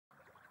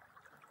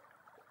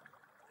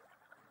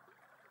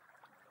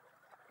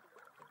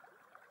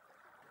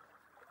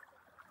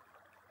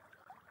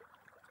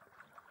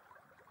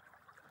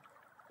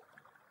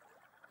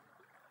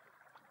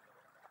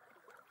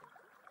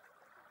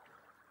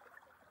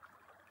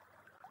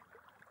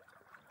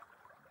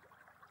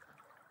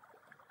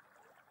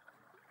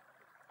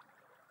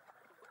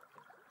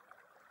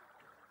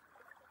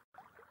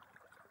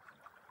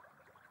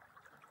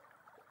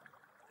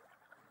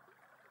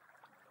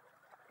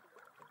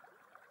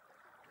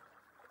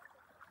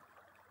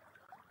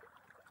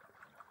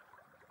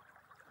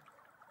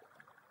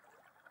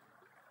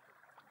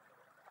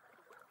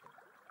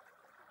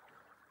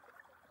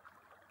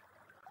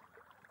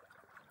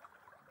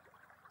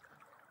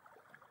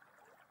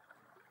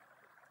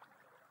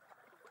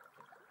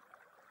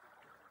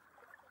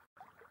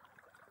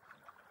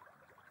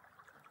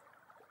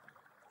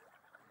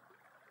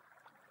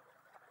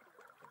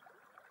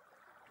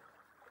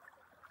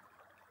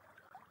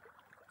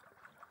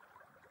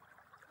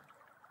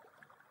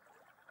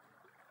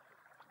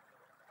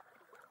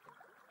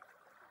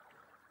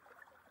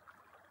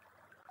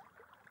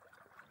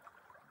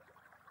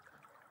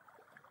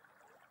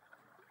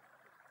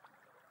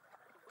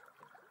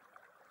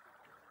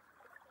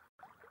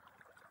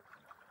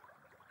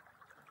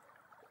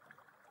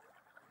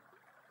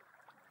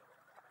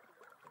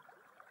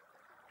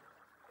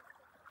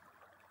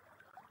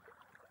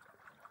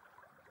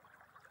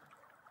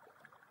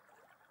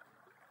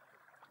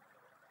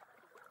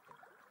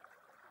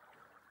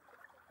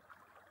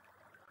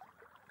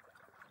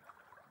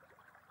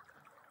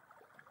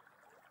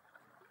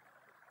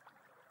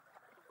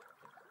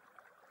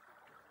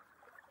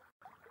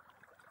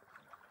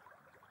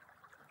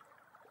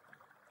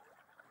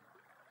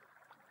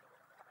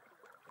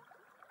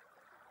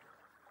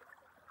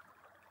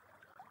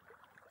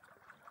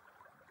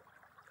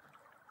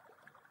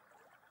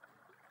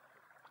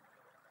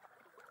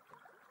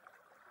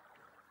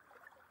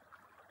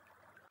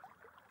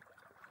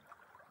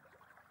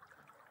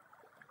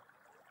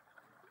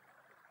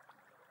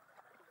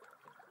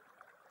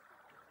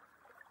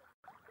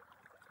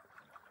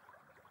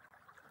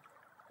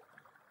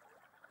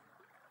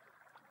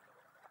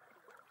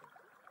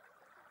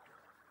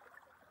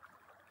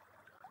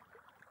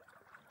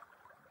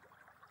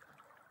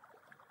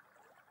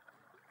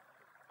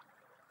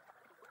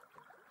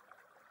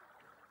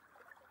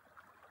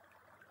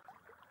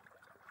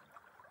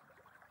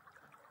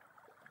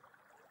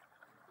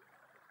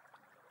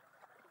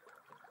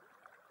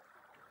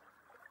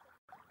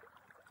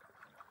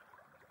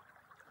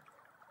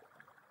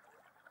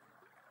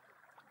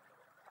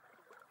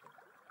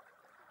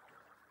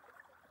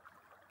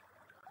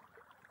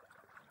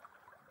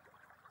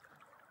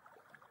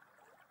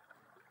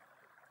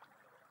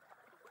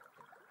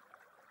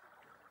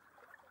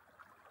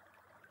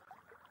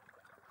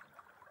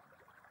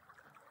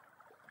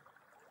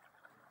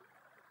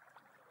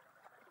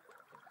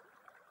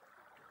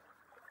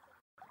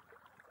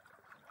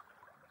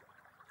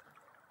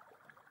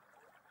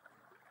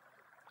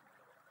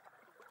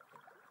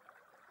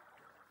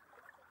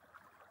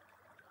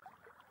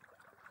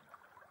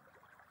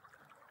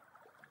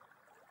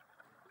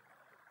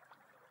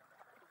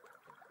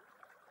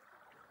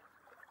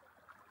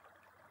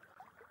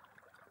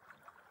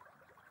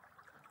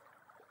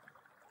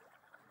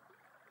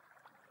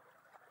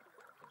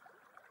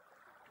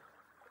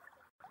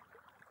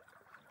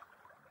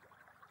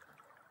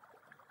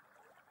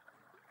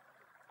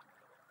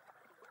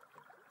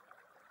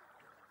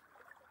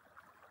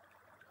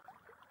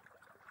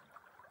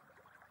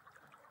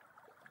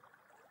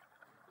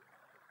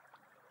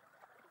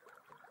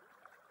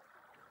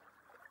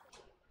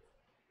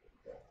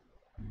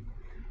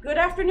Good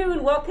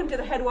afternoon. Welcome to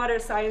the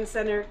Headwaters Science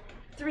Center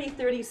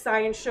 3:30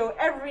 Science Show.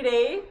 Every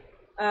day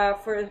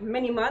for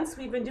many months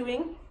we've been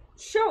doing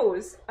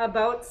shows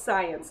about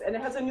science, and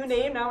it has a new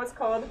name now. It's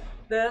called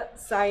the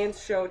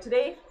Science Show.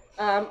 Today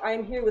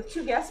I'm here with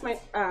two guests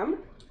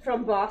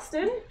from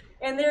Boston,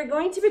 and they're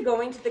going to be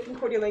going to the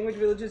Concordia Language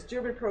Village's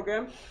German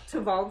program to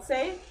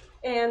Waldsee,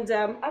 and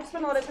I've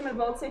spent a lot of time at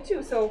Waldsee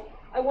too, so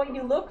I want you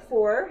to look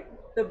for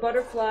the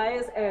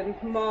butterflies and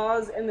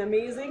moths and the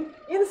amazing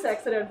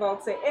insects that are at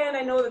Waldsee. And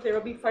I know that there will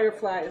be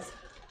fireflies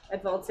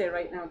at Waldsee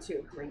right now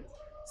too. Great.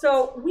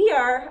 So we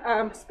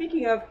are,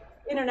 speaking of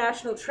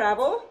international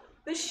travel,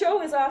 this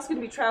show is also going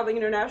to be traveling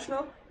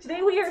international.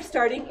 Today we are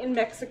starting in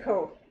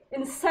Mexico,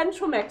 in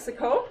central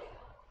Mexico,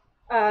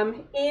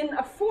 in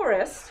a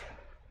forest.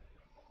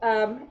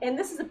 And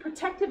this is a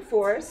protected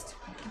forest.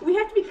 We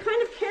have to be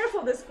kind of careful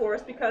of this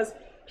forest because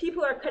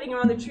people are cutting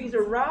around the trees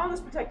around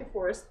this protected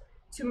forest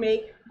to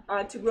make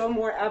to grow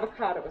more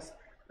avocados.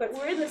 But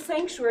we're in the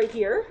sanctuary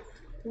here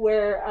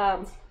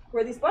where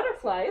these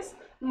butterflies,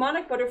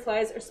 monarch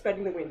butterflies, are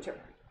spending the winter.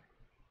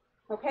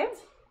 Okay?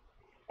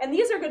 And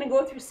these are going to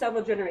go through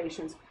several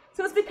generations.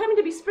 So it's becoming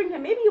to be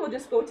springtime. Maybe we'll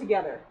just go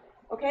together.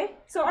 Okay?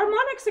 So our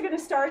monarchs are going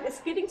to start,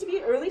 it's getting to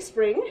be early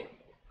spring.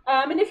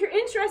 And if you're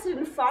interested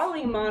in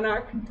following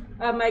monarch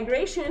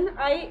migration,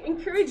 I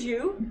encourage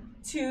you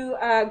to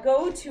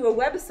go to a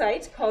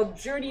website called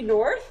Journey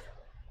North.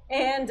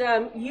 And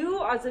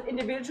you, as an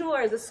individual or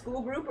as a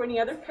school group or any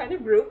other kind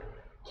of group,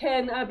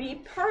 can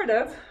be part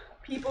of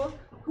people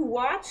who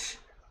watch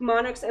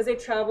monarchs as they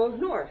travel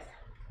north.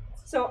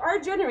 So our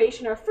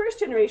generation, our first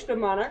generation of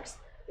monarchs,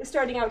 is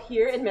starting out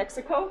here in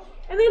Mexico,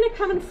 and they're going to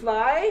come and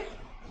fly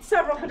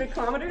several hundred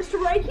kilometers to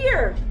right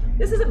here.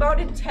 This is about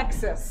in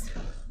Texas.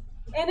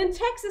 And in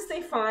Texas,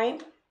 they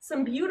find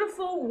some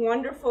beautiful,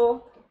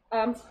 wonderful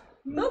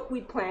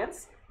milkweed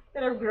plants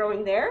that are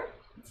growing there.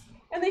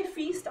 And they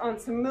feast on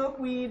some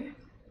milkweed.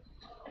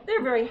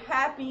 They're very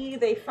happy.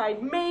 They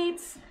find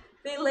mates.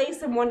 They lay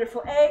some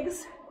wonderful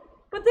eggs.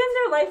 But then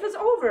their life is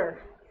over.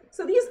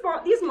 So these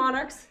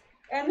monarchs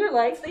and their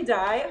life, they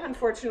die,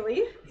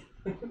 unfortunately.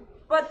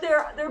 But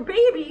their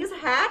babies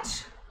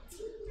hatch.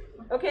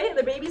 Okay,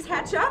 the babies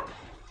hatch up.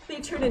 They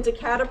turn into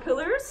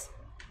caterpillars.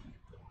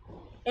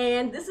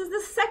 And this is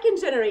the second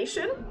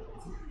generation.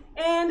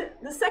 And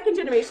the second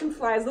generation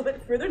flies a little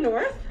bit further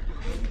north.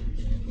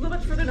 A little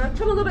bit further north,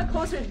 come a little bit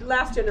closer to the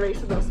last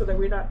generation though, so that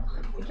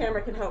the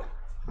camera can help.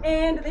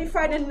 And they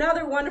find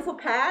another wonderful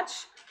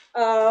patch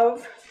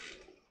of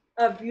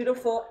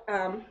beautiful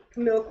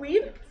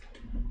milkweed.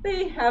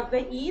 They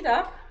eat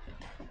up,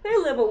 they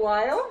live a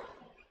while,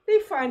 they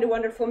find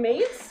wonderful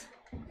mates,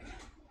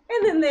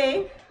 and then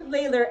they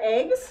lay their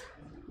eggs,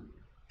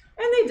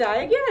 and they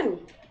die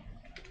again.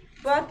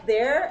 But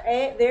their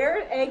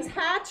eggs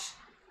hatch,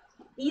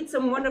 eat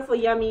some wonderful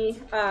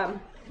yummy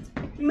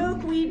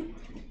milkweed.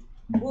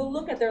 We'll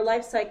look at their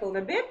life cycle in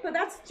a bit, but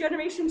that's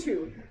generation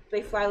 2.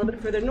 They fly a little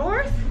bit further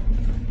north,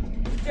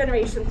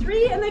 generation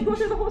 3, and they go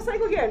through the whole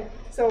cycle again.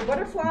 So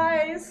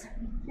butterflies,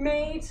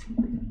 mate,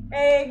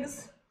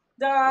 eggs,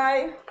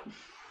 die,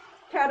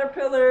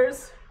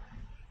 caterpillars,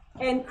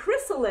 and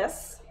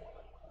chrysalis,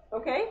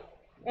 okay,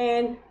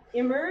 and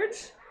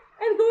emerge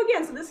and go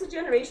again. So this is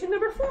generation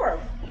number 4.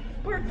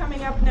 We're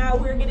coming up now,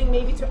 we're getting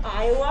maybe to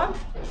Iowa,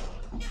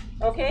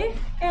 okay,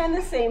 and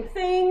the same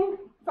thing.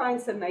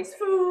 Find some nice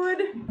food,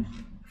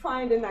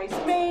 find a nice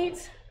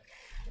mate,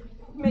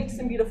 make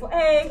some beautiful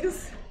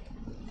eggs,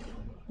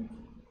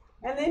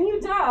 and then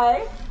you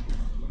die.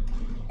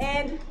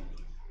 And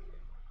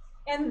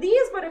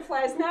these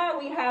butterflies now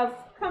we have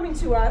coming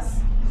to us.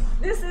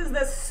 This is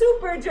the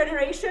super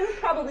generation,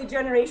 probably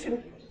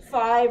generation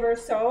 5 or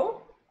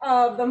so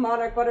of the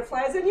monarch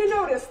butterflies. And you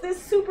notice this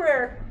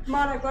super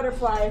monarch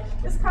butterfly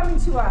is coming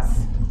to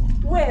us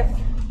with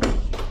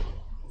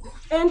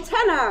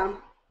antenna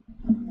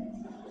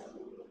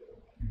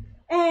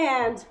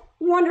and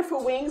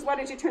wonderful wings. Why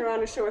don't you turn around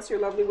and show us your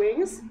lovely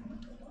wings?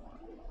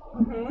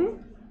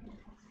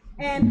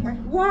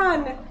 And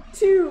 1,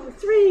 2,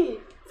 3,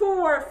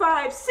 4,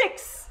 5,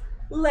 6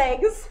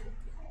 legs.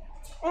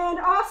 And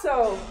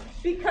also,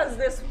 because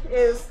this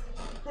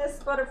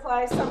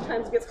butterfly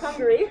sometimes gets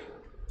hungry,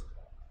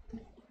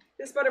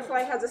 this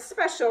butterfly has a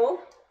special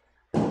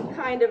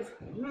kind of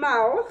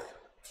mouth.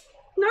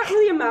 Not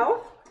really a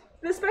mouth,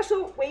 but a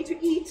special way to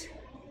eat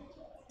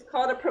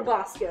called a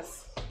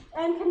proboscis.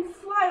 And can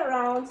fly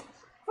around,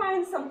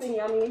 find something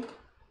yummy,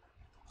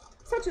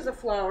 such as a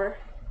flower,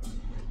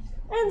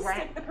 and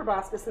stick the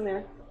proboscis in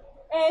there.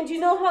 And you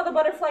know how the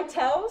butterfly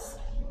tells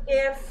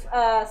if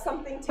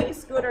something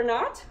tastes good or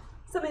not?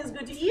 Something is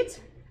good to eat?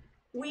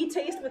 We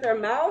taste with our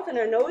mouth and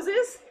our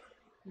noses,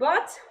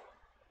 but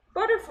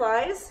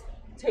butterflies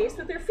taste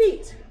with their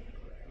feet.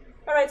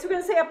 All right, so we're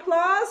going to say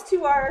applause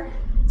to our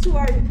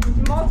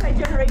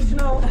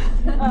multi-generational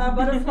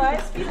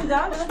butterflies. Vielen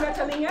Dank,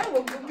 Schmetterlinge.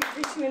 We'll be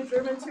preaching in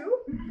German too.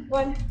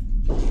 Und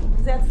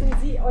setzen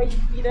Sie euch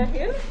wieder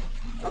hin.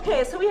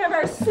 Okay, so we have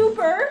our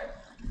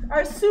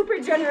super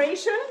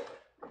generation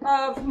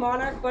of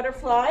monarch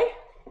butterfly.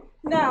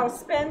 now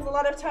spends a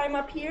lot of time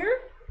up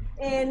here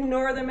in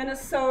northern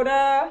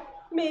Minnesota,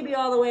 maybe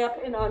all the way up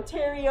in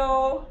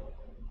Ontario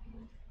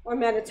or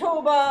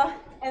Manitoba.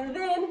 And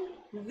then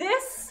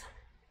this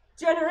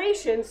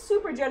generation,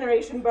 super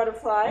generation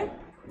butterfly,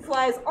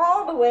 flies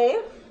all the way,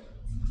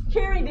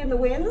 carried in the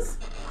winds.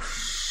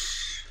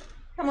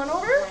 Come on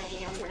over.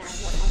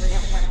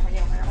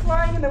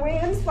 Flying in the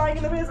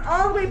winds,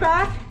 all the way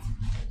back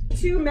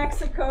to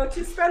Mexico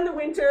to spend the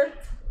winter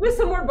with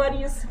some more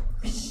buddies.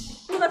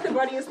 We'll let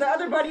the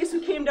other buddies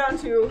who came down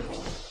too,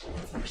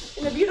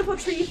 in a beautiful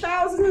tree,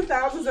 thousands and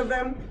thousands of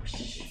them.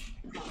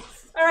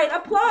 All right,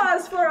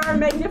 applause for our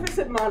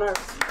magnificent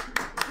monarchs.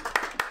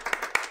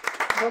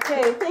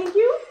 Okay, thank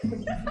you.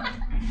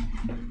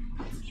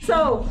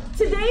 So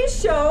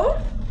today's show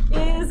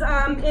is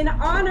in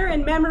honor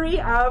and memory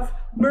of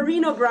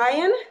Maureen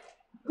O'Brien,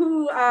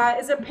 who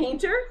is a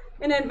painter,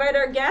 and I invite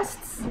our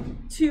guests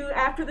to,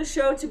 after the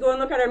show, to go and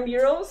look at our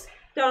murals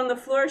down on the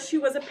floor. She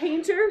was a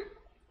painter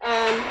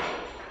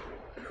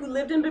who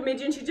lived in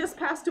Bemidji. She just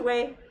passed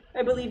away,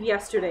 I believe,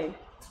 yesterday.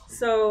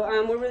 So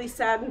we're really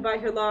saddened by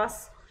her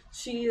loss.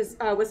 She was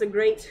a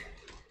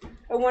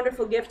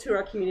wonderful gift to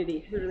our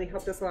community. It really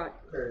helped us a lot.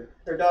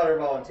 Her daughter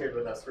volunteered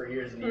with us for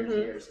years and years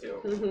and years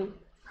too.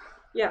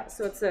 Yeah,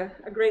 so it's a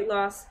great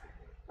loss.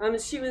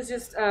 She was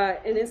just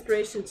an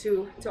inspiration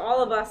to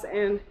all of us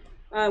and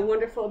a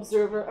wonderful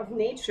observer of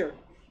nature.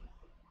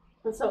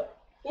 And so,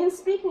 in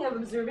speaking of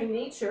observing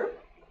nature,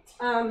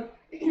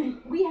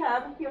 we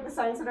have here at the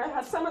Science Center, I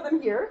have some of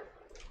them here.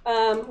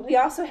 We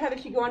also have,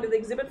 if you go onto the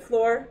exhibit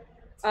floor,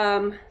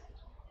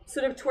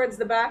 sort of towards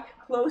the back,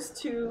 close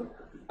to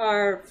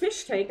our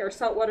fish tank, our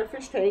saltwater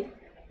fish tank,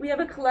 we have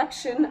a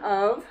collection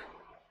of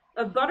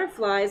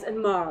butterflies and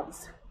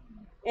moths.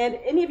 And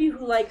any of you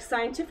who like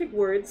scientific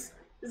words,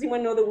 does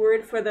anyone know the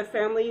word for the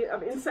family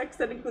of insects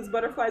that includes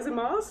butterflies and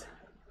moths?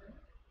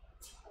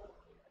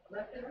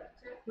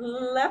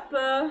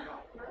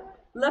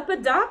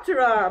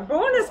 Lepidoptera.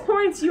 Bonus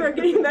points. You are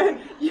getting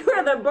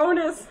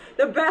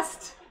the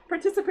best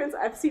participants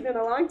I've seen in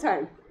a long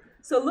time.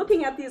 So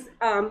looking at these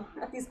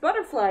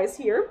butterflies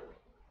here,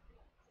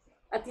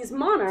 at these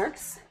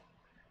monarchs,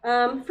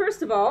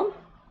 first of all,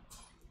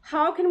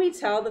 how can we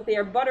tell that they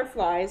are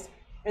butterflies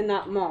and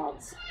not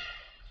moths?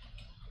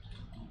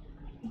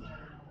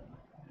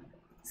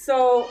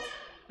 So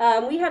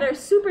we had our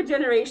super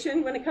generation,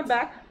 I'm going to come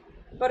back,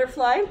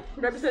 butterfly,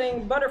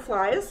 representing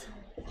butterflies.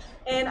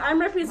 And I'm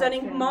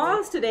representing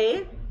moths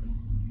today.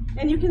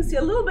 And you can see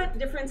a little bit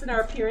difference in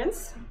our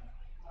appearance.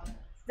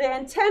 The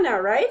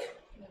antenna, right?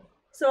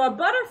 So a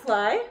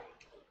butterfly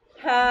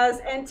has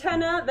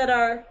antennae that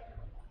are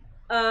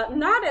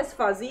not as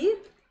fuzzy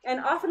and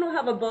often will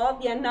have a ball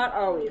at the end, not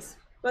always.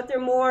 But they're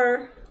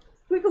more,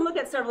 we can look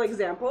at several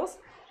examples.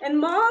 And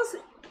moths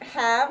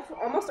have,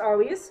 almost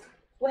always,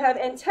 will have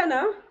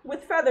antennae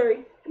with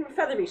feathery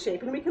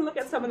shape. And we can look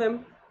at some of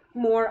them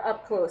more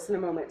up close in a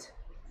moment.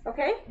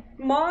 Okay?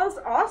 Moths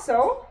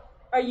also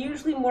are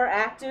usually more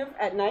active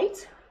at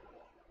night,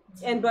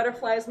 and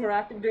butterflies more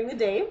active during the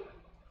day.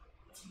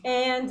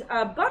 And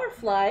a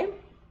butterfly,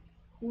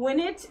 when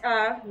it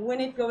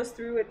goes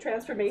through a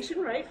transformation,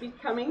 right,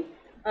 becoming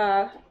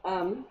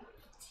coming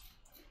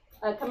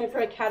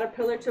from a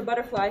caterpillar to a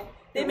butterfly,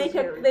 they make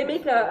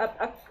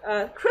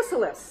a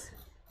chrysalis,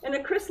 and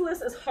a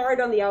chrysalis is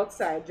hard on the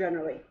outside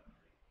generally.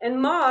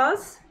 And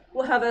moths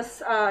will have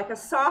like a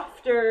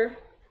softer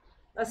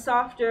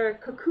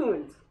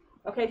cocoon.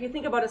 Okay, if you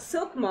think about a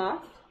silk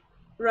moth,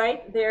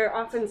 right, they're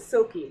often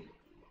silky.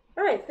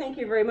 All right, thank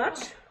you very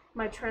much.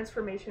 My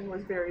transformation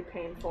was very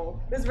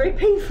painful. It was very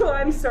painful.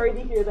 I'm sorry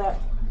to hear that.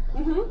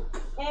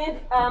 And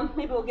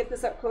maybe we'll get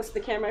this up close to the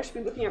camera. I should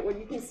be looking at what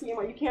you can see and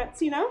what you can't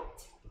see now.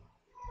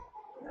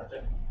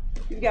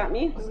 You've got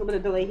me. There's a little bit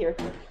of delay here.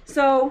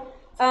 So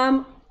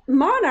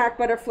monarch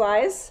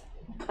butterflies,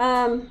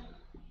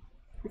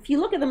 if you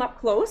look at them up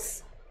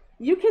close,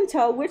 you can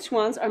tell which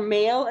ones are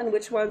male and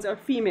which ones are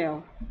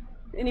female.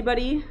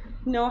 Anybody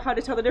know how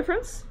to tell the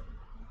difference?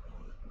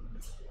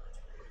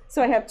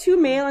 So I have 2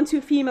 male and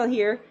 2 female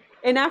here.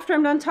 And after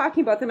I'm done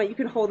talking about them, you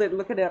can hold it and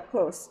look at it up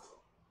close.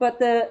 But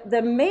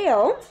the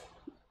male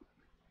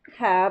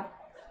have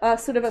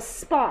sort of a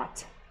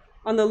spot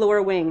on the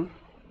lower wing.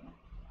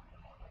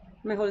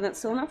 Am I holding that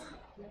still enough?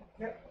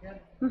 Yeah.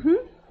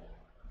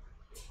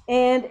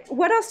 And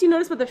what else do you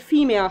notice with the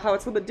female, how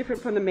it's a little bit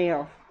different from the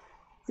male?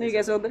 No, you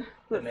guys a little bit.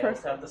 The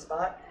males have the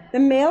spot? The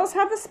males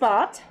have the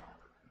spot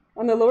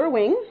on the lower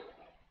wing.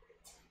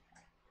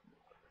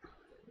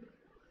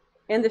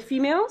 And the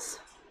females?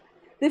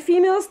 The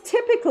females,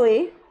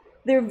 typically,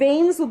 their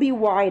veins will be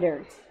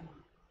wider.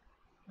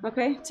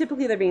 Okay,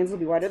 typically their veins will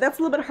be wider. That's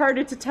a little bit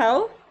harder to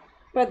tell,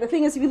 but the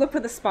thing is, if you look for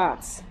the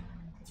spots.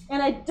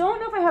 And I don't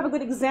know if I have a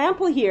good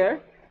example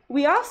here.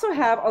 We also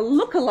have a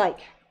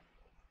look-alike.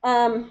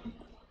 A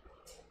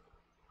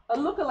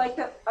look-alike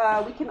that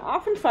we can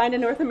often find in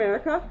North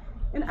America.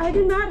 And I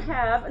do not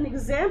have an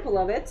example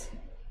of it,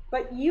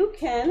 but you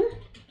can,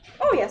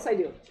 oh yes, I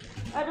do.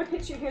 I have a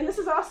picture here, and this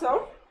is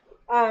also,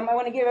 I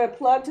want to give a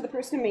plug to the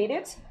person who made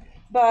it.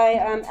 by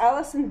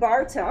Alison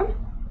Barta,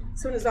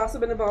 someone who's also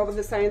been involved with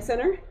the Science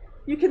Center.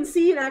 You can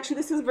see, and actually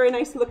this is very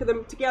nice to look at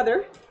them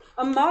together,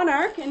 a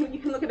monarch, and you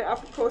can look at it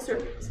up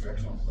closer.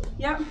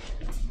 Yeah.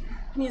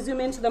 Can you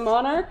zoom into the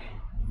monarch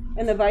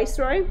and the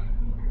viceroy?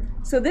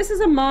 So this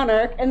is a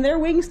monarch, and their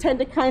wings tend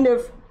to kind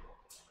of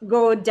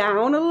go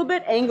down a little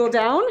bit, angle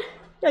down.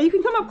 Yeah, you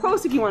can come up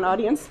close if you want,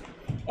 audience.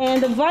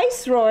 And the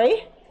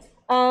viceroy,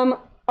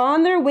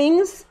 on their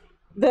wings,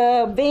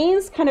 the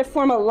veins kind of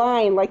form a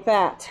line like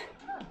that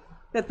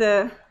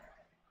the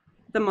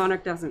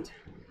monarch doesn't.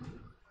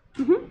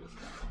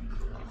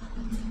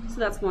 So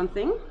that's one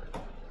thing.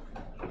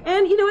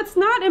 And you know, it's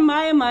not in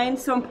my mind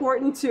so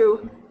important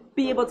to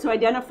be able to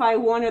identify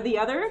one or the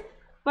other,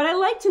 but I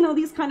like to know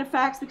these kind of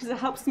facts because it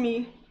helps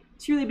me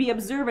to really be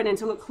observant and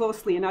to look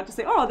closely and not to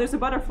say, oh, there's a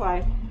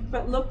butterfly,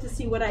 but look to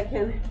see what I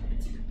can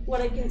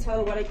tell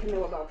and what I can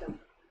know about them.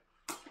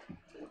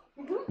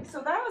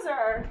 So that was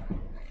our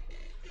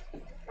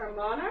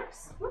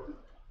monarchs.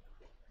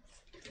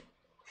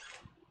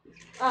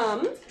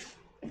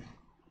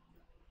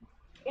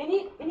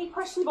 Any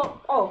question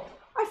about, oh,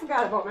 I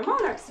forgot about my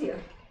monarchs here.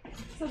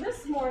 So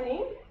this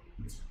morning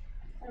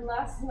and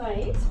last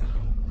night,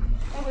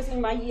 I was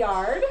in my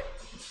yard,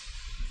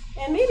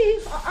 and maybe,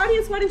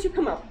 audience, why don't you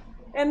come up?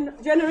 And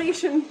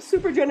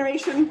super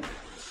generation,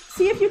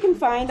 see if you can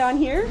find on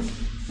here.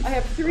 I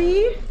have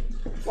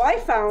I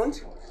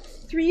found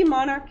 3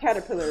 monarch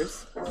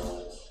caterpillars. I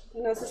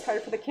know this is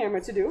hard for the camera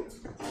to do.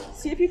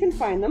 See if you can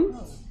find them.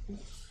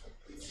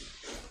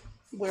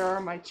 Where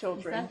are my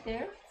children? Is that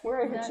there?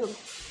 Where are your children?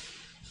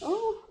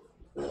 Oh,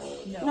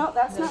 no,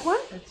 that's not one?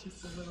 That's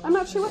just a little. I'm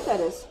not sure what that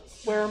is.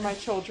 Where are my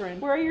children?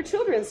 Where are your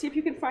children? See if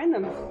you can find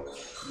them.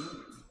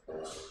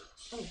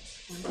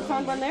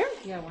 Found one there?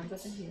 Yeah, one's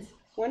up in here.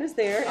 One is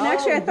there. And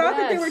actually, I thought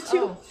that there were 2.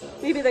 Oh.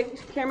 Maybe the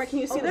camera, can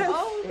you see that?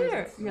 Oh,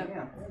 there.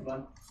 Yeah.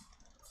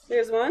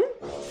 There's one.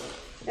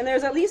 And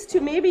there's at least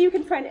 2. Maybe you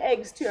can find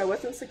eggs too. I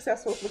wasn't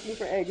successful looking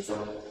for eggs.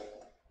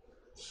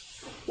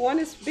 One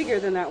is bigger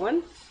than that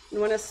one, and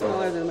one is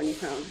smaller than the one you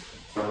found.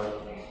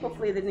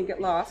 Hopefully they didn't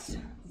get lost.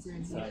 Is there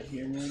inside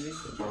here maybe?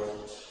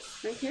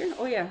 Right here?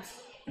 Oh yeah.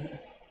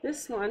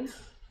 This one.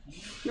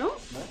 No?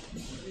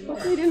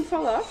 Hopefully it didn't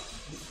fall off.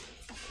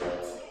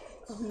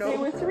 No. There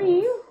were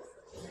 3.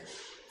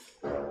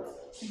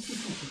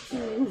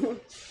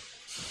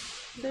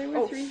 There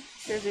were 3.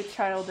 There's a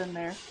child in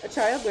there. A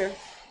child? Where?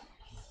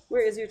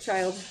 Where is your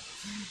child?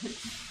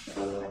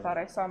 I thought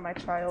I saw my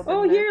child.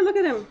 Oh, in there. here, look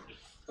at him.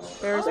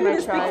 There's Look at my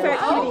this big child. fat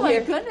Oh kitty my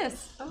here.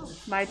 goodness. Oh.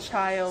 My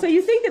child. So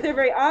you think that they're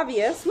very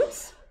obvious.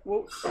 Whoops.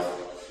 Whoops.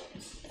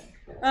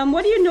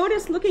 What do you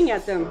notice looking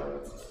at them?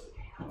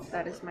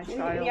 That is my Any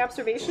child.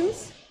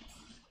 observations?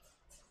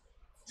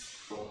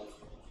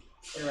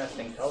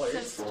 Interesting Is colors.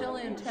 there still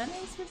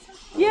antennas or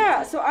something?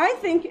 Yeah, so I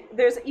think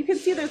you can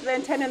see there's the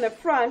antenna in the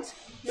front,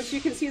 which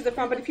you can see is the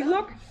front, but if you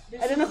look,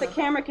 I don't know if the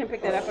camera can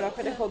pick that up, but I'll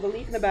put it, hold the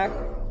leaf in the back.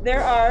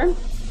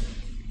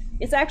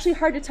 It's actually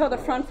hard to tell the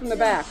front from the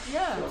back.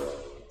 Yeah.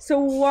 So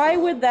why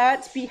would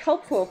that be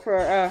helpful for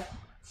a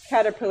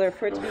caterpillar,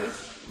 for it to be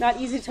not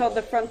easy to tell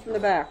the front from the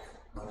back?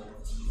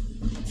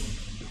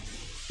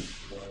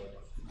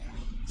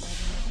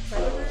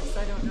 Predators?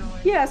 I don't know.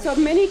 Yeah, so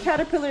many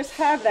caterpillars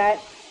have that,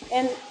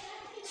 and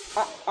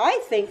I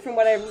think from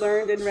what I've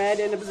learned and read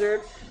and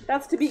observed,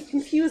 that's to be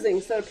confusing,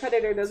 so a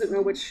predator doesn't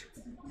know which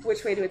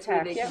way to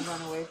attack. They Yeah, can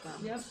run away from.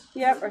 Yep.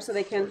 yeah, or so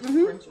they can.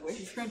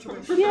 Scrunch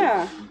away.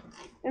 Yeah,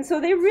 and so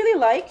they really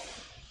like.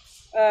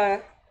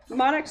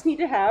 Monarchs need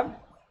to have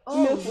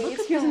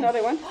milkweeds. Here's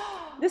another one.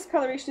 This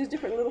coloration is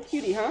different, a little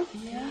cutie, huh?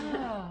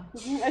 Yeah.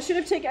 I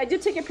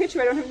did take a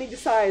picture. I don't have any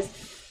size,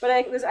 but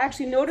I was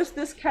actually noticed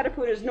this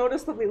caterpillar is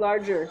noticeably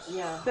larger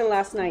than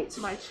last night.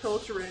 My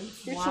children.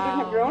 Your children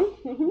have grown.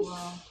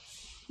 Wow.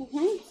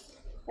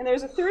 And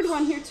there's a third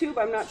one here too,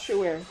 but I'm not sure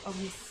where. Oh,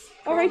 he's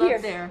right curled here.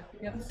 up there.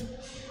 Yep.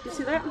 You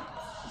see that?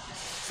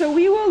 So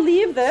we will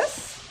leave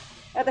this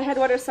at the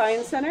Headwaters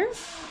Science Center,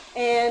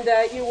 and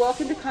you're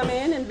welcome to come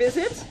in and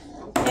visit.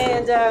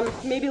 And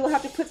maybe we'll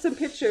have to put some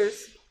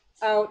pictures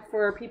out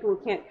for people who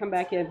can't come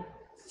back in.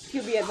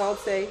 You'll be at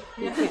Valse.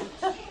 You can't.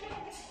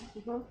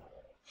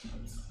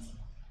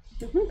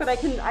 But I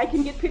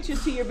can get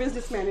pictures to your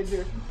business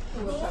manager.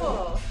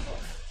 Cool.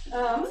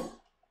 So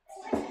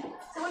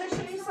I want to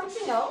show you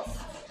something else.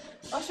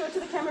 I'll show it to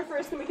the camera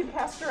first, then we can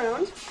pass it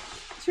around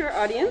to our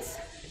audience.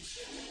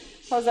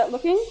 How's that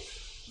looking?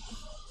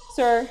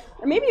 So,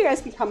 or maybe you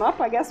guys can come up,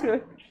 I guess.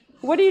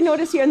 What do you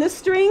notice here? And this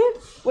string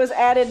was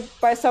added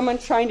by someone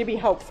trying to be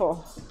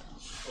helpful.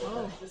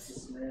 Oh.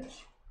 Is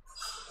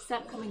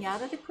that coming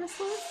out of the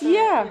chrysalis?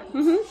 Yeah.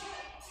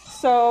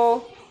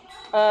 So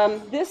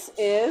this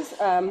is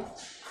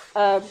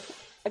a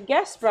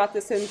guest brought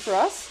this in for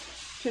us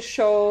to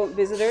show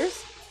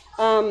visitors.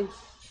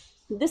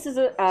 This is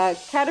it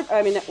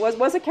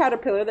was a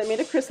caterpillar that made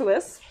a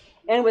chrysalis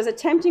and was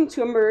attempting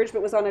to emerge,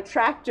 but was on a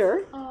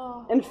tractor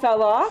and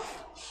fell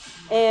off.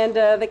 And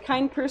the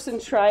kind person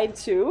tried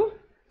to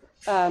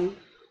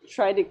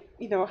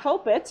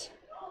help it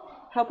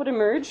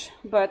emerge,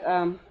 but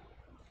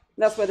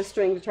That's why the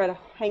string, to try to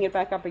hang it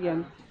back up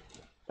again.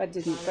 But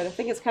didn't. But I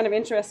think it's kind of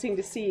interesting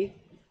to see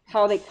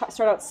how they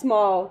start out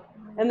small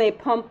and they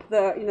pump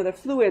the, you know, the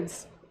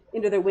fluids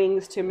into their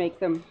wings to make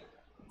them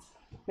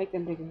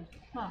bigger.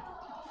 Huh.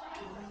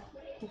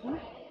 Mm-hmm.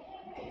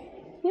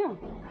 Yeah.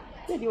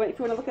 Yeah. If you want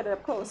to look at it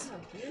up close.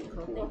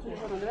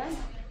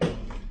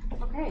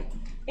 Okay.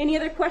 Any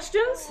other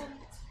questions?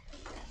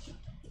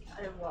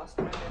 I have lost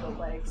my middle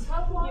legs.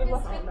 How long is the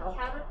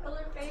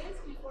caterpillar phase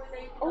before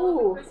they develop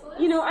Oh, a chrysalis?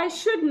 you know, I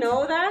should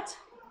know that,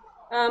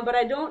 but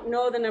I don't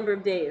know the number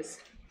of days.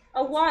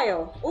 A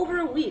while, over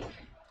a week.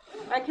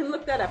 I can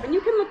look that up, and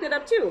you can look that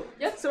up too.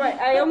 Yep. So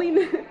I only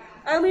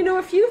know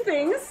a few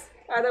things.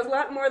 There's a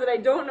lot more that I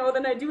don't know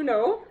than I do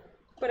know,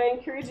 but I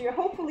encourage you.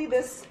 Hopefully,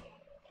 this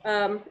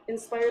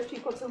inspires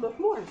people to look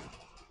more.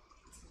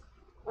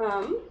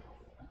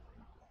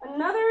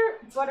 Another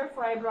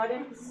butterfly I brought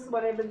in, this is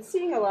what I've been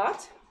seeing a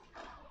lot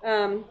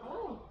in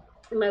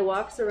my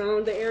walks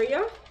around the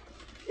area,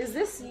 is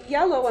this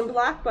yellow and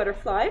black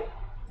butterfly.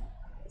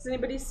 Has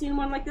anybody seen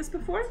one like this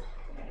before?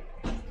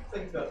 I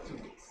think it's about 2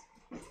 weeks.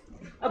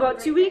 About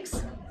 2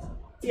 weeks?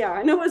 Yeah,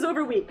 I know it was over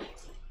a week.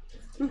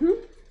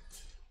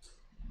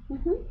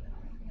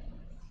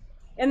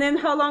 And then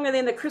how long are they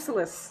in the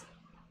chrysalis?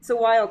 It's a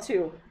while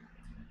too.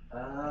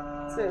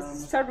 So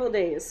it's several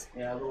days.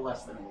 Yeah, a little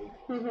less than a week.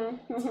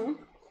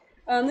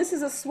 This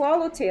is a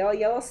swallowtail,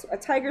 a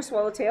tiger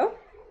swallowtail.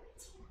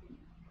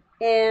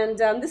 And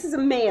this is a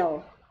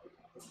male.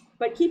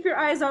 But keep your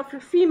eyes out for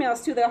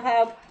females too.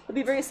 They'll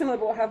be very similar,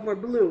 but will have more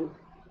blue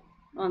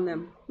on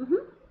them.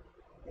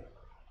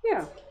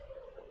 Yeah.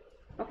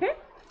 Okay.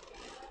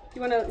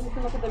 You can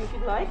look at them if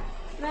you'd like.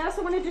 And I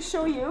also wanted to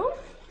show you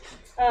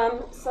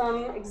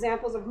some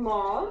examples of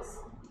moths.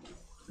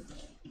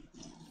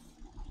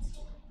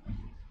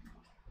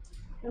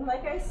 And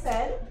like I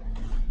said,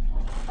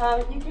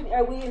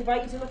 we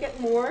invite you to look at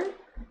more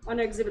on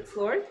our exhibit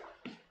floor.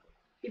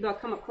 Maybe I'll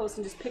come up close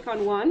and just pick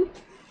on one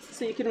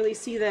so you can really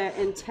see the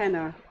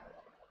antenna,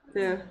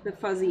 the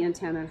fuzzy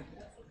antenna.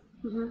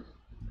 And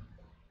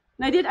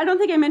I don't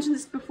think I mentioned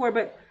this before,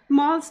 but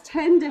moths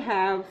tend to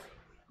have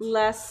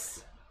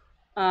less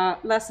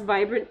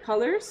vibrant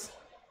colors,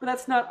 but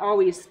that's not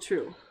always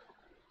true.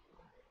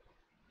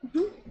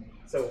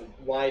 So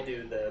why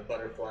do the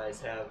butterflies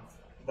have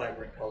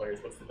vibrant colors?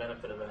 What's the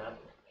benefit of that?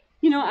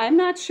 You know, I'm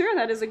not sure.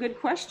 That is a good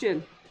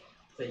question.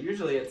 So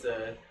usually it's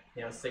a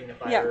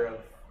signifier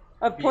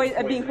of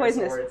being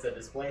poisonous, or it's a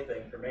display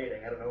thing for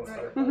mating. I don't know what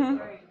butterflies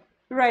are.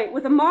 Right.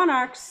 With the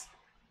monarchs,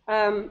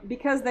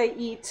 because they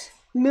eat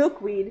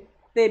milkweed,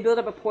 they build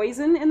up a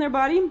poison in their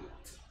body.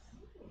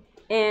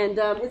 And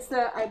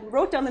I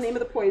wrote down the name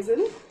of the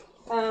poison,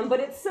 but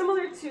it's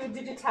similar to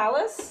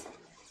digitalis.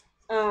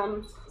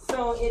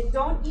 So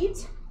don't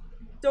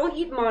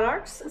eat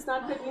monarchs. It's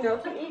not good. You know,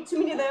 if you eat too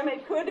many of them,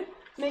 it could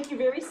make you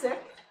very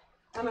sick.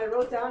 I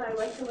wrote down, I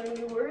like to learn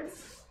new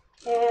words.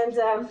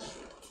 And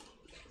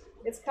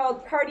it's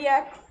called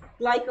cardiac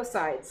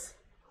glycosides,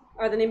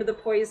 are the name of the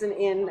poison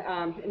in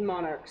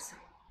monarchs.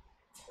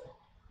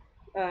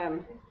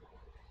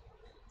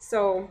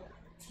 So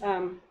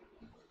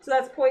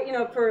that's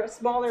for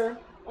smaller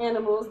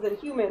animals than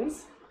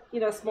humans,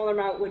 a smaller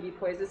amount would be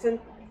poisonous.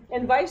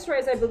 And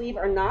viceroys, I believe,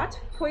 are not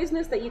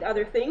poisonous. They eat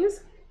other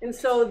things, and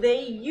so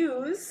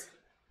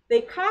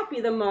they copy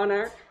the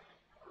monarch,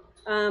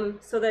 and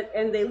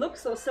they look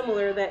so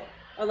similar that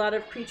a lot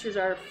of creatures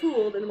are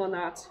fooled and will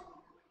not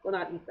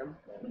eat them.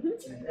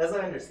 As I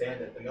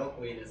understand it, the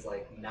milkweed is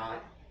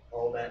not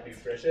all that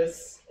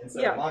nutritious, and so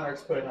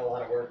monarchs put in a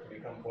lot of work to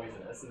become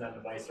poisonous, and then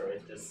the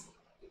viceroys just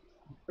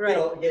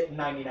get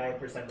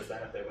 99% of the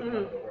benefit with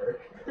none of the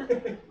work.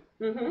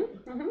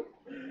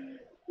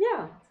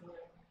 Yeah.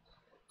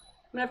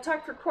 And I've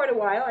talked for quite a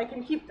while.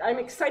 I'm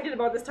excited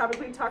about this topic.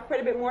 We can talk quite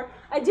a bit more.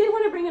 I did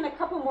want to bring in a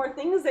couple more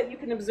things that you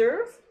can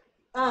observe.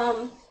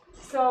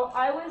 So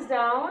I was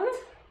down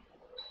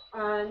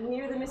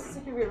near the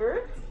Mississippi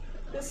River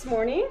this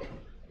morning,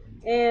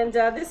 and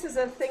this is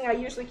a thing I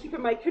usually keep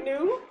in my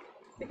canoe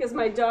because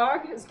my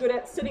dog is good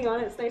at sitting on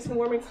it. It's nice and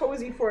warm and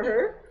cozy for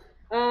her.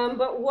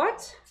 But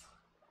what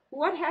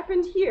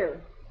happened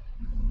here?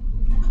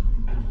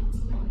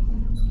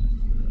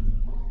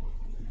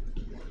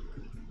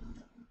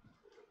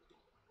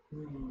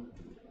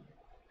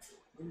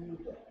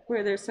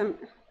 Where there's some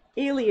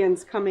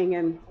aliens coming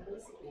in.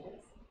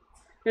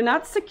 They're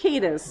not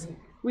cicadas.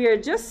 We are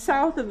just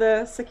south of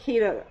the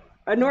cicada,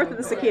 north of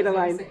the cicada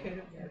line.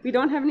 We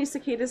don't have any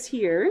cicadas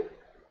here.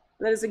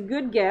 That is a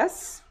good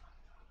guess.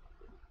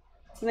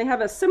 And they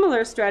have a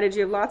similar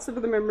strategy of lots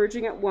of them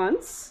emerging at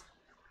once.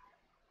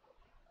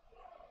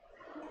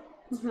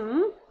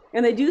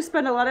 And they do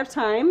spend a lot of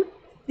time.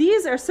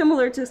 These are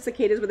similar to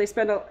cicadas, where they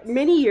spend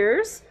many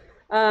years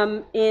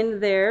in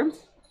their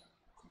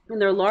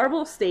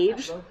larval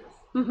stage.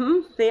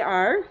 They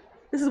are.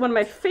 This is one of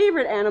my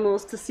favorite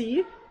animals to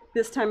see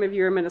this time of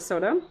year in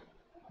Minnesota,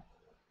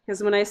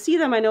 because when I see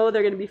them, I know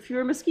there are going to be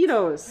fewer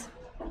mosquitoes.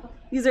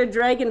 These are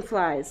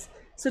dragonflies.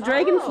 So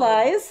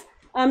dragonflies,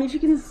 if you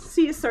can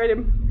see,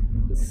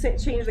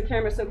 change the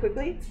camera so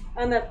quickly.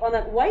 On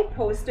that white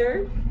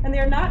poster, and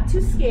they're not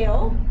to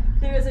scale,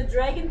 there is a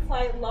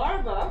dragonfly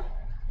larva,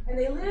 and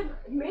they live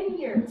many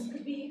years,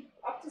 could be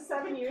up to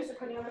 7 years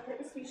depending on the type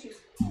of species,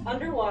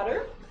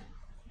 underwater,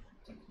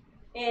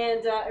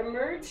 and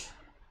emerge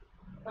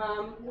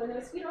when the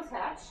mosquitoes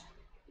hatch.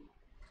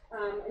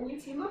 And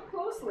if you look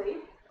closely,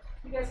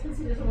 you guys can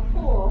see there's a little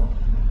hole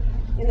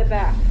in the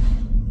back.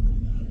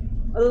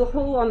 A little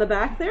hole on the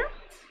back there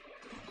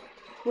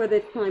where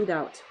they've climbed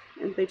out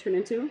and they turn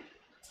into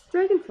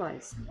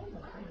dragonflies.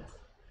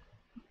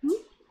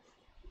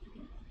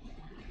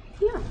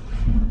 Yeah.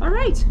 All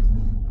right.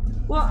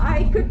 Well,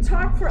 I could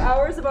talk for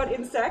hours about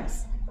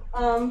insects,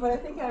 but I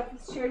think I've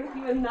shared with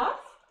you enough.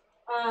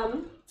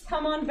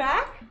 Come on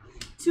back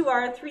to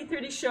our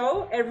 3:30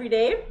 show every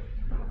day.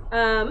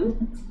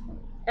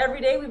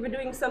 Every day we've been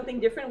doing something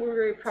different. We're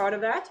very proud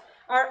of that.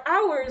 Our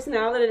hours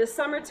now that it is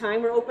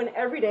summertime, we're open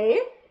every day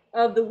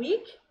of the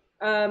week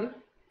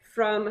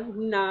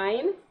from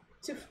 9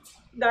 to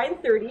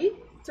 9:30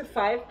 to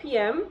 5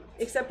 p.m.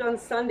 except on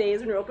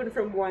Sundays when we're open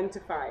from 1 to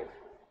 5.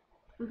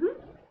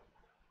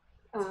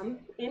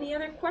 Any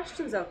other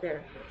questions out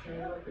there?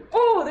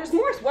 Oh, there's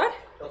more. What?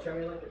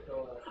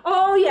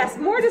 Oh yes,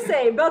 more to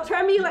say.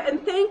 Beltrami,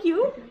 and thank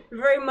you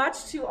very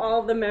much to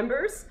all the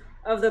members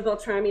of the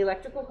Beltrami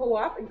Electrical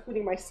Co-op,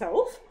 including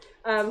myself,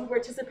 who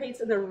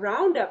participates in the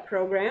Roundup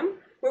program,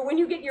 where when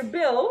you get your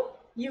bill,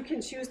 you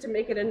can choose to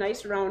make it a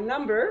nice round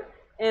number,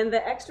 and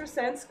the extra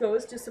cents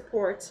goes to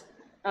support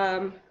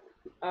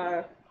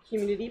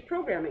community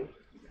programming.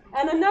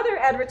 And another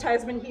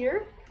advertisement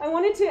here, I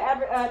wanted to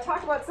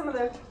talk about some of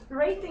the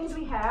great things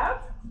we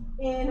have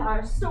in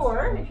our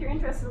store, if you're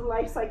interested in the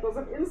life cycles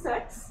of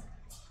insects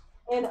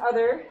and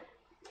other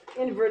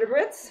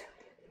invertebrates.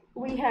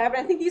 We have,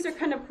 and I think these are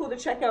kind of cool to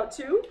check out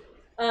too,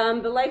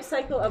 the life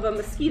cycle of a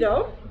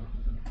mosquito.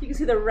 You can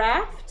see the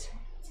raft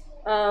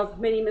of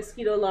many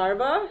mosquito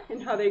larvae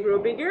and how they grow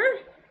bigger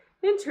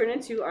and turn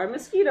into our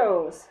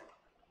mosquitoes.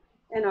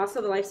 And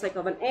also the life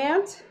cycle of an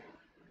ant.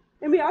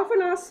 And we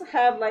often also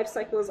have life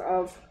cycles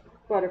of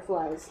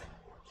butterflies.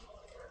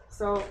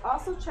 So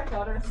also check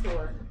out our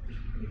store.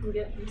 You can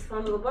get these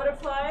fun little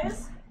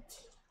butterflies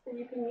that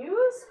you can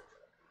use.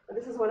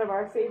 This is one of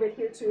our favorite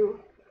here too,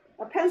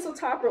 a pencil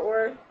topper,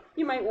 or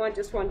you might want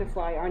just one to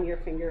fly on your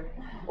finger.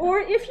 Or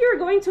if you're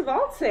going to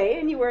Valse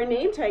and you wear a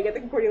name tag at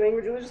the Concordia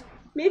Language Village,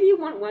 maybe you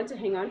want one to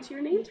hang on to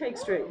your name tag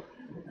string.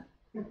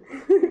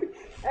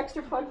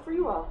 Extra plug for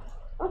you all.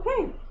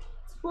 Okay,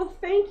 well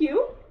thank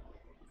you.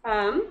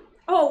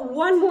 Oh,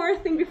 one more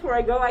thing before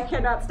I go, I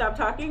cannot stop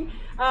talking.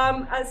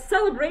 A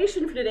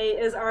celebration for today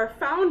is our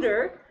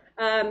founder,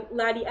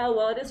 Laddie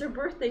Elwell. It is her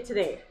birthday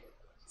today.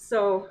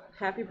 So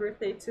happy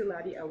birthday to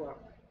Laddie Elwell.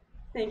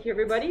 Thank you,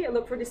 everybody. I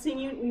look forward to seeing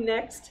you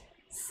next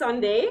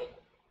Sunday.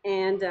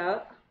 And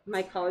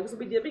my colleagues will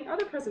be giving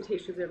other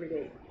presentations every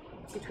day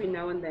between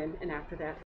now and then and after that.